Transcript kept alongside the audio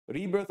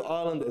Rebirth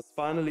Island is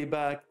finally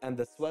back and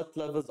the sweat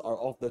levels are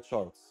off the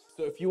charts.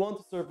 So if you want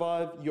to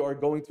survive, you are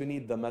going to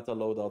need the Meta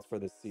Loadouts for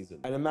this season.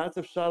 And a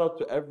massive shout out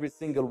to every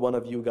single one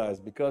of you guys,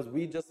 because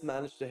we just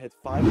managed to hit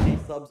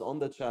 5k subs on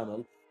the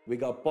channel. We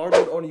got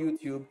partnered on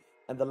YouTube,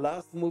 and the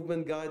last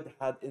movement guide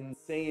had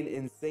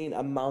insane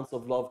amounts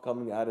of love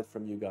coming at it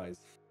from you guys.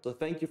 So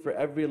thank you for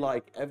every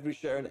like, every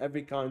share, and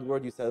every kind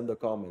word you said in the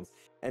comments.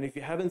 And if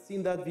you haven't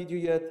seen that video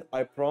yet,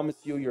 I promise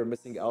you, you're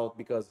missing out,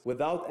 because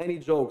without any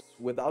jokes,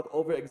 without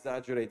over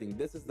exaggerating,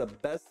 this is the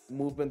best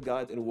movement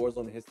guide in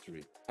Warzone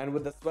history. And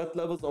with the sweat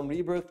levels on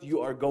Rebirth,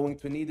 you are going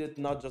to need it,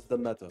 not just the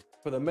meta.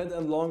 For the mid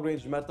and long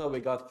range meta,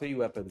 we got 3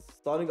 weapons,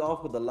 starting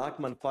off with the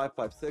Lachman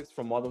 556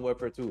 from Modern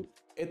Warfare 2.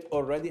 It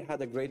already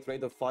had a great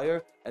rate of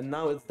fire, and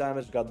now its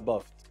damage got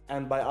buffed.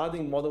 And by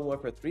adding Modern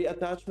Warfare 3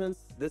 attachments,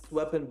 this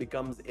weapon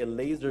becomes a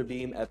laser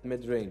beam at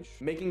mid-range,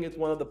 making it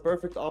one of the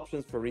perfect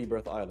options for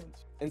Rebirth Island.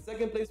 In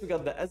second place, we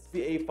got the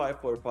SVA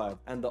 545,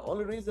 and the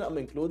only reason I'm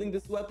including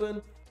this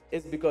weapon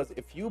is because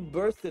if you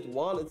burst it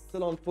while it's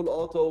still on full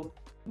auto,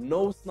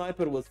 no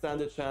sniper will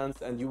stand a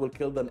chance and you will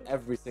kill them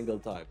every single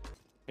time.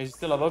 He's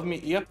still above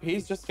me. Yep,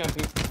 he's just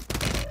camping.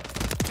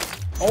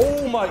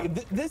 Oh my,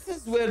 this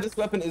is where this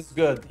weapon is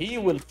good. He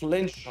will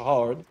flinch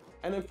hard.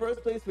 And in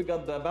first place, we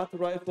got the battle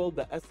rifle,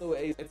 the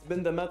SOA. It's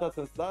been the meta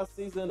since last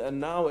season, and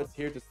now it's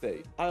here to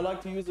stay. I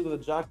like to use it with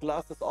a Jack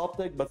glasses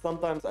optic, but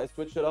sometimes I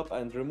switch it up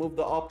and remove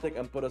the optic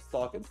and put a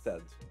stock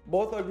instead.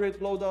 Both are great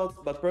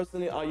loadouts, but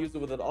personally I use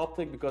it with an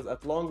optic because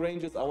at long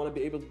ranges, I want to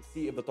be able to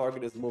see if the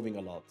target is moving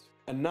a lot.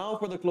 And now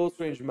for the close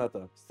range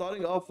meta.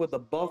 Starting off with the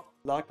buffed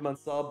Lachman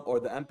sub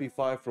or the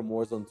MP5 from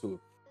Warzone 2.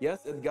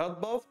 Yes, it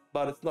got buffed,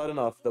 but it's not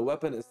enough. The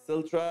weapon is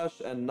still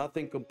trash and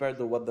nothing compared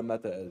to what the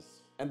meta is.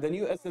 And the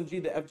new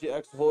SMG, the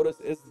FGX Horus,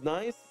 is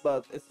nice,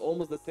 but it's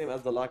almost the same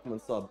as the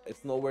Lachman sub.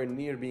 It's nowhere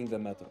near being the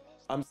meta.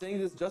 I'm saying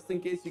this just in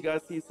case you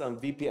guys see some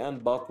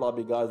VPN bot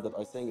lobby guys that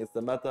are saying it's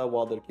the meta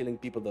while they're killing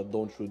people that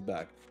don't shoot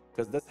back.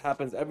 Because this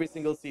happens every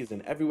single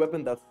season. Every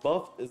weapon that's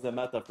buffed is the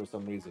meta for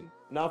some reason.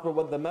 Now for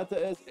what the meta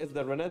is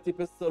the Renetti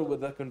pistol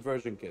with the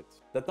conversion kit.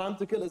 The time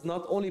to kill is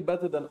not only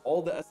better than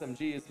all the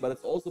SMGs, but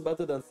it's also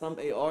better than some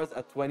ARs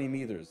at 20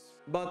 meters.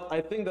 But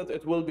I think that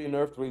it will be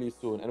nerfed really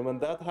soon, and when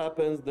that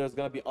happens, there's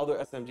gonna be other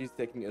SMGs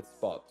taking its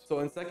spot. So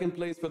in second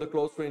place for the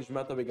close range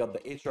meta, we got the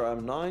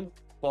HRM9,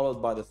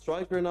 followed by the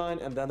Striker 9,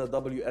 and then the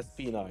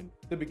WSP9.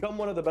 To become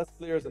one of the best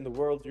players in the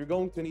world, you're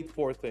going to need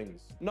 4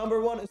 things.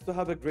 Number 1 is to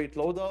have a great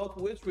loadout,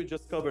 which we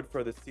just covered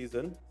for this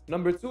season.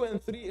 Number 2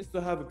 and 3 is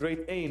to have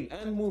great aim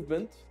and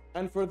movement.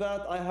 And for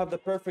that, I have the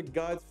perfect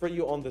guides for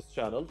you on this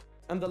channel.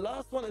 And the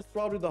last one is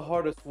probably the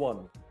hardest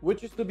one,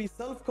 which is to be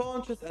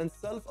self-conscious and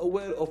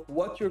self-aware of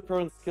what your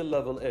current skill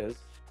level is,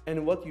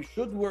 and what you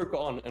should work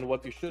on and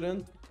what you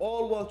shouldn't,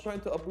 all while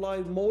trying to apply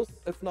most,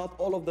 if not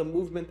all, of the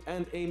movement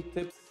and aim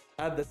tips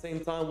at the same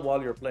time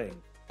while you're playing.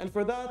 And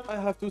for that, I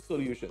have 2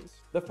 solutions.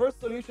 The first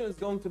solution is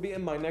going to be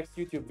in my next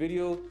YouTube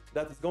video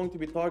that is going to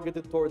be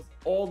targeted towards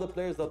all the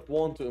players that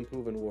want to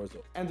improve in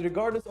Warzone. And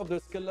regardless of their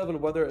skill level,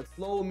 whether it's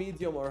low,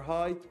 medium, or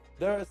high,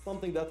 there is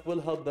something that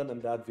will help them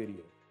in that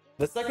video.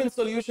 The second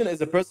solution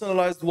is a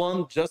personalized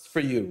one just for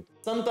you.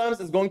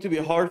 Sometimes it's going to be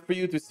hard for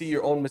you to see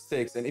your own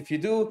mistakes, and if you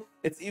do,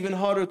 it's even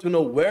harder to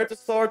know where to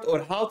start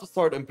or how to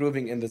start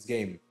improving in this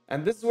game.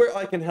 And this is where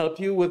I can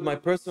help you with my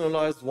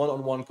personalized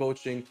one-on-one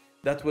coaching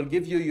that will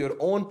give you your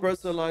own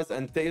personalized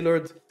and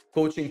tailored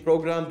coaching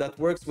program that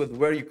works with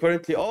where you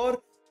currently are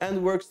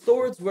and works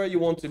towards where you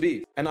want to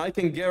be. And I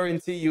can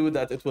guarantee you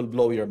that it will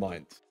blow your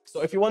mind.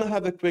 So if you want to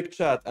have a quick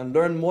chat and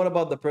learn more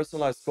about the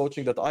personalized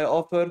coaching that I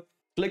offer,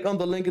 click on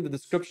the link in the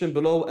description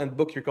below and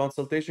book your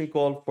consultation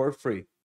call for free.